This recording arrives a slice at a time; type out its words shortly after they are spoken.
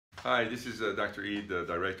Hi, this is Dr. Eid, the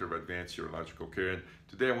Director of Advanced Urological Care. And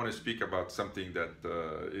today I want to speak about something that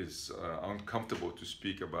is uncomfortable to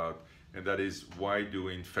speak about, and that is why do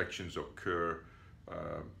infections occur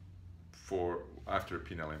after a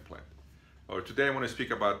penile implant. Today I want to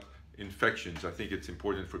speak about infections. I think it's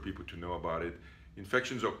important for people to know about it.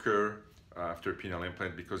 Infections occur after a penile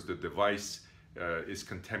implant because the device is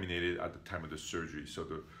contaminated at the time of the surgery. So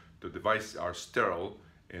the devices are sterile,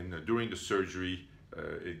 and during the surgery,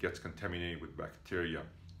 it gets contaminated with bacteria.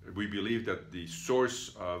 We believe that the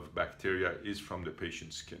source of bacteria is from the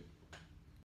patient's skin.